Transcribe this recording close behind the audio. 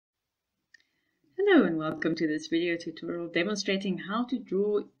Hello and welcome to this video tutorial demonstrating how to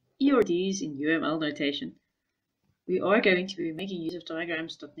draw ERDs in UML notation. We are going to be making use of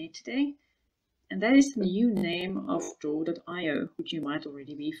diagrams.net today, and that is the new name of draw.io, which you might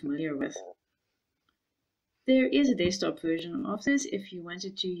already be familiar with. There is a desktop version of this. If you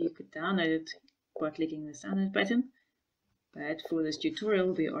wanted to, you could download it by clicking the download button. But for this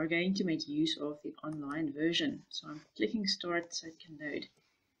tutorial, we are going to make use of the online version. So I'm clicking start so it can load.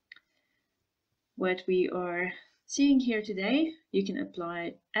 What we are seeing here today, you can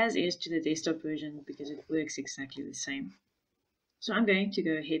apply as is to the desktop version because it works exactly the same. So I'm going to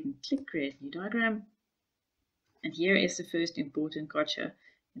go ahead and click create new diagram. And here is the first important gotcha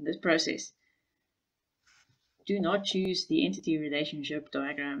in this process. Do not choose the entity relationship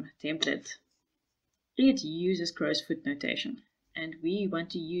diagram template. It uses crow's foot notation and we want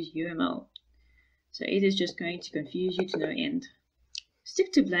to use UML. So it is just going to confuse you to no end.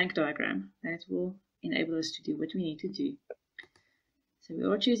 Stick to blank diagram. That will enable us to do what we need to do. So we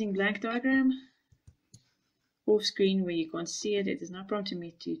are choosing blank diagram. Off screen where you can't see it, it is now prompting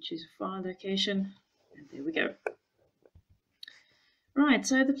me to choose a file location. And there we go. Right,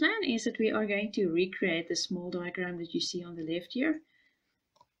 so the plan is that we are going to recreate the small diagram that you see on the left here.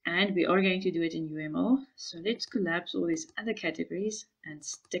 And we are going to do it in UML. So let's collapse all these other categories and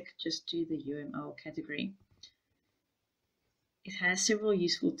stick just to the UML category. It has several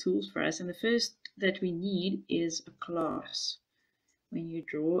useful tools for us, and the first that we need is a class. When you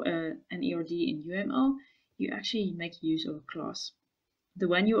draw an ERD in UML, you actually make use of a class. The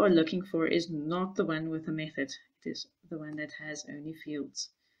one you are looking for is not the one with a method, it is the one that has only fields.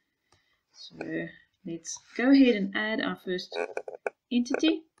 So let's go ahead and add our first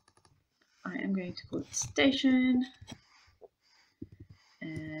entity. I am going to call it station,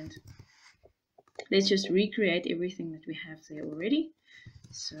 and let's just recreate everything that we have there already.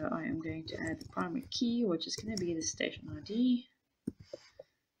 So I am going to add the primary key, which is going to be the station ID.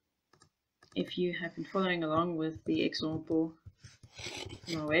 If you have been following along with the example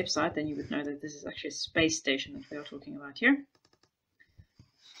on our website, then you would know that this is actually a space station that we are talking about here.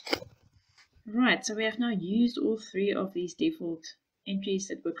 Right, so we have now used all three of these default entries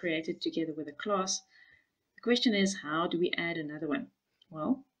that were created together with a class. The question is, how do we add another one?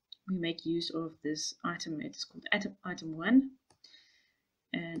 Well, we make use of this item. It is called item 1,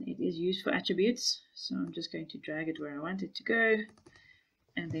 and it is used for attributes. So I'm just going to drag it where I want it to go,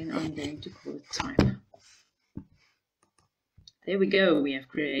 and then I'm going to call it type. There we go, we have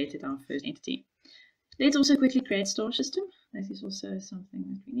created our first entity. Let's also quickly create star system. That is also something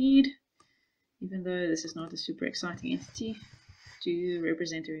that we need, even though this is not a super exciting entity. To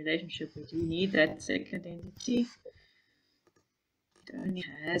represent a relationship, we do need that second entity. It only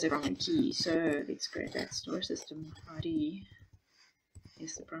has a primary key, so let's create that star system ID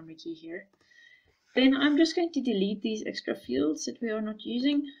is the primary key here. Then I'm just going to delete these extra fields that we are not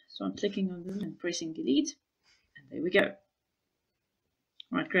using. So I'm clicking on them and pressing delete, and there we go.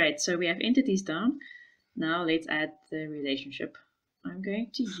 Right, great. So we have entities down. Now let's add the relationship. I'm going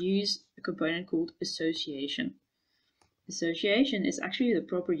to use a component called association. Association is actually the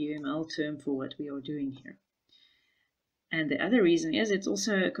proper UML term for what we are doing here. And the other reason is it's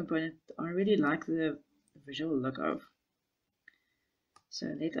also a component I really like the visual look of. So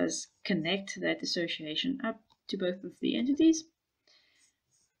let us connect that association up to both of the entities.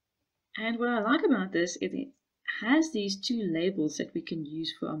 And what I like about this, it has these two labels that we can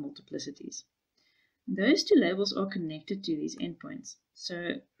use for our multiplicities. Those two labels are connected to these endpoints.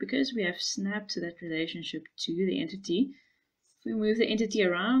 So because we have snapped that relationship to the entity, if we move the entity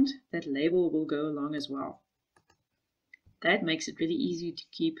around, that label will go along as well. That makes it really easy to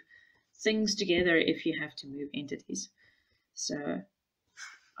keep things together if you have to move entities. So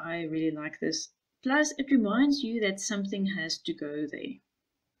I really like this. Plus, it reminds you that something has to go there.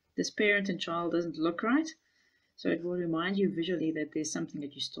 This parent and child doesn't look right, so it will remind you visually that there's something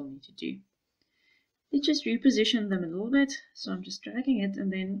that you still need to do. Let's just reposition them a little bit. So I'm just dragging it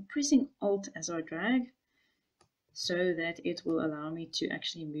and then pressing Alt as I drag so that it will allow me to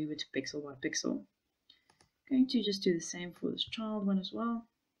actually move it pixel by pixel. I'm going to just do the same for this child one as well.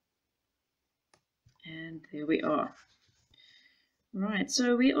 And there we are. Right,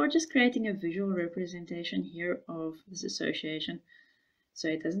 so we are just creating a visual representation here of this association. So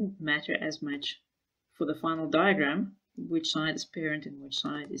it doesn't matter as much for the final diagram which side is parent and which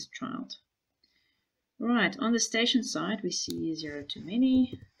side is child. Right, on the station side we see 0 too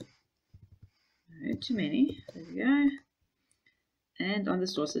many, no too many, there we go. And on the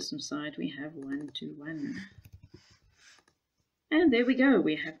star system side we have 1 to 1. And there we go,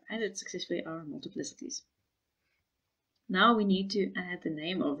 we have added successfully our multiplicities. Now we need to add the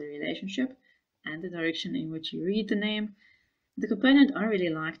name of the relationship and the direction in which you read the name. The component I really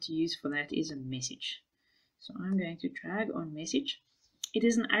like to use for that is a message. So I'm going to drag on message. It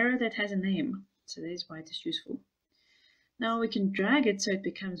is an arrow that has a name, so that is why it is useful. Now we can drag it so it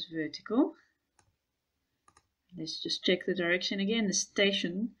becomes vertical. Let's just check the direction again. The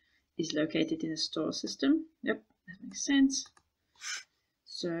station is located in a star system. Yep, that makes sense.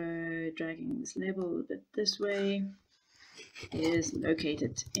 So dragging this label a bit this way is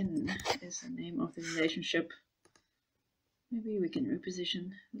located in is the name of the relationship. Maybe we can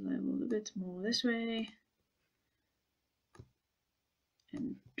reposition the label a bit more this way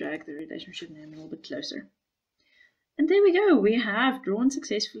and drag the relationship name a little bit closer. And there we go. We have drawn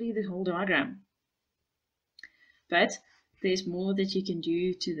successfully the whole diagram. But there's more that you can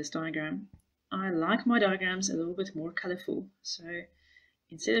do to this diagram. I like my diagrams a little bit more colorful. So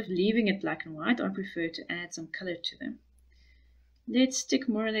instead of leaving it black and white, I prefer to add some color to them. Let's stick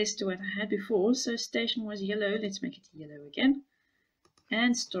more or less to what I had before. So station was yellow, let's make it yellow again.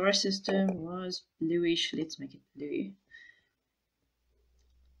 And star system was bluish, let's make it blue.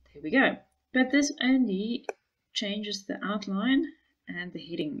 There we go. But this only changes the outline and the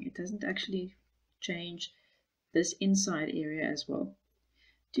heading. It doesn't actually change this inside area as well.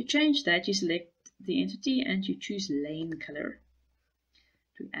 To change that, you select the entity and you choose lane color.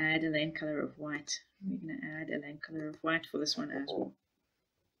 To add a lane color of white. We're going to add a lane color of white for this one as well.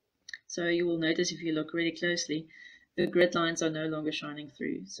 So you will notice if you look really closely, the grid lines are no longer shining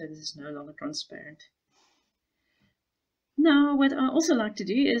through, so this is no longer transparent. Now what I also like to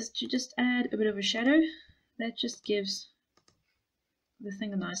do is to just add a bit of a shadow. That just gives the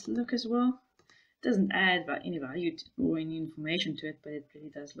thing a nice look as well. It doesn't add any value or any information to it, but it really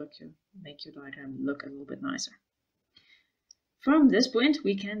does make your diagram look a little bit nicer. From this point,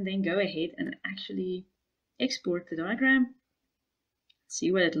 we can then go ahead and actually export the diagram,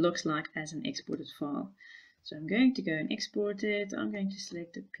 see what it looks like as an exported file. So I'm going to go and export it. I'm going to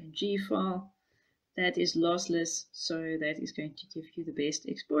select a PNG file that is lossless, so that is going to give you the best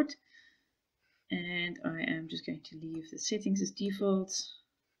export. And I am just going to leave the settings as default,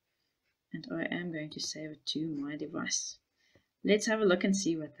 and I am going to save it to my device. Let's have a look and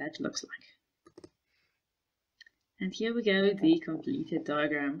see what that looks like. And here we go, the completed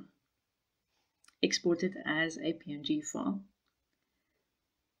diagram, exported as a PNG file.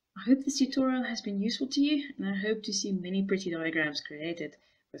 I hope this tutorial has been useful to you, and I hope to see many pretty diagrams created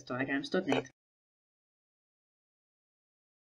with diagrams.net.